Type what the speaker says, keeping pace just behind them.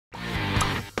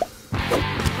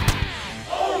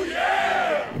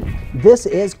This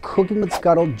is Cooking with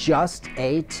Scuttle Just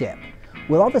a Tip.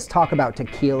 With all this talk about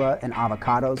tequila and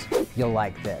avocados, you'll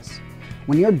like this.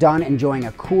 When you're done enjoying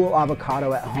a cool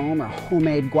avocado at home or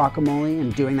homemade guacamole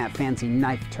and doing that fancy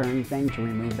knife turn thing to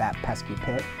remove that pesky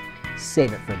pit,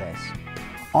 save it for this.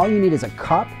 All you need is a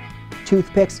cup,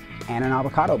 toothpicks, and an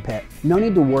avocado pit. No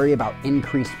need to worry about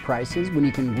increased prices when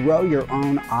you can grow your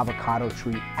own avocado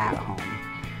tree at home.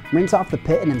 Rinse off the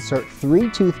pit and insert 3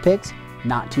 toothpicks,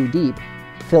 not too deep.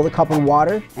 Fill the cup with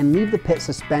water and leave the pit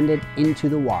suspended into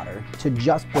the water to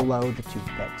just below the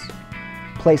toothpicks.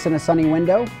 Place in a sunny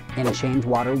window and change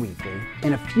water weekly.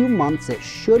 In a few months it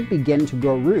should begin to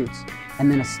grow roots and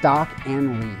then a stalk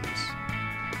and leaves.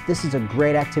 This is a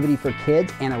great activity for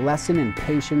kids and a lesson in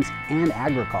patience and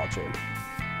agriculture.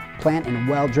 Plant in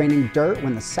well-draining dirt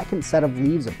when the second set of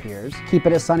leaves appears. Keep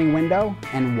it a sunny window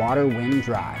and water when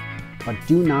dry, but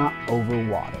do not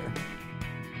overwater.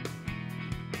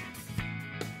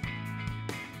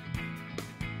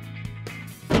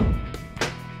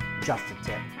 Just a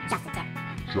tip. Just a tip.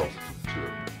 Just a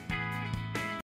tip.